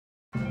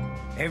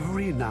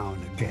Every now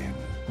and again,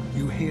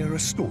 you hear a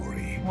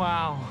story.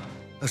 Wow.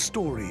 A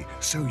story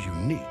so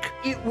unique,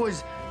 It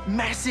was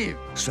massive.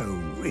 so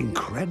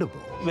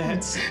incredible,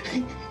 That's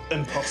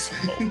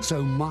impossible.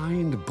 so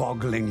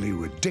mind-bogglingly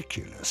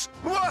ridiculous,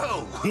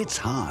 Whoa! it's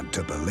hard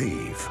to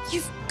believe.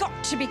 You've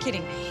got to be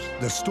kidding me.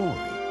 The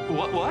story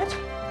What?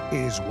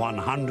 is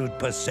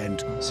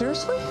 100%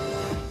 Seriously?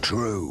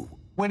 true.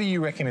 Where do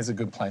you reckon is a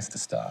good place to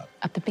start?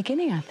 At the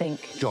beginning, I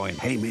think. Join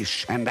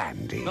Hamish and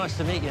Andy Nice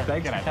to meet you.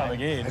 Thanks for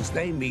coming in. as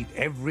they meet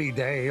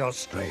everyday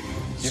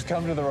Australians You've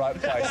come to the right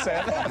place,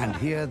 Sam. and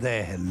hear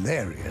their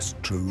hilarious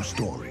true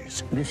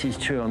stories This is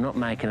true, I'm not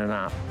making it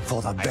up.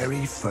 for the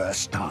very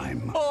first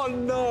time. Oh,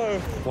 no.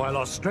 While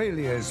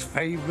Australia's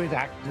favourite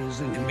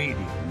actors and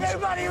comedians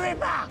Everybody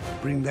Ripper!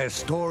 bring their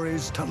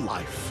stories to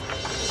life.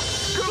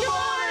 Good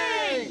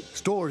morning!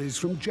 Stories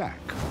from Jack,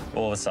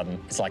 All of a sudden,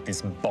 it's like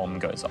this bomb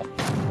goes off.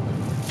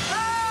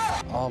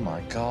 Oh,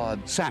 my God.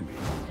 Sammy,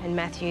 And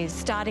Matthew's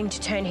starting to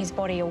turn his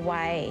body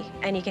away,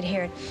 and you can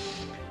hear it.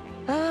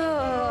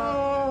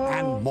 Oh.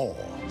 and more.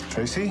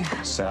 Tracy?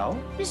 Sal?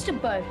 Mr.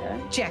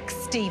 Boho. Jack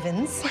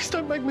Stevens. Please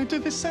don't make me do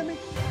this, Sammy.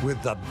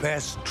 With the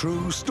best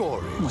true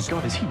stories Oh my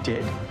God, is he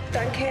dead?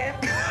 Don't care.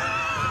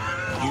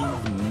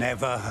 you've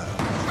never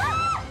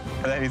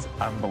heard. That is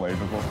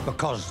unbelievable.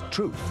 Because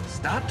truth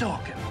Start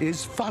talking.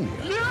 is funnier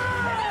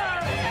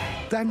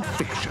than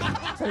fiction.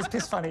 That is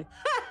piss funny.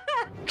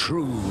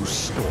 True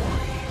Story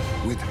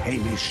with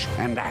Hamish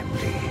and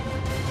Andy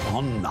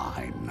on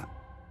 9.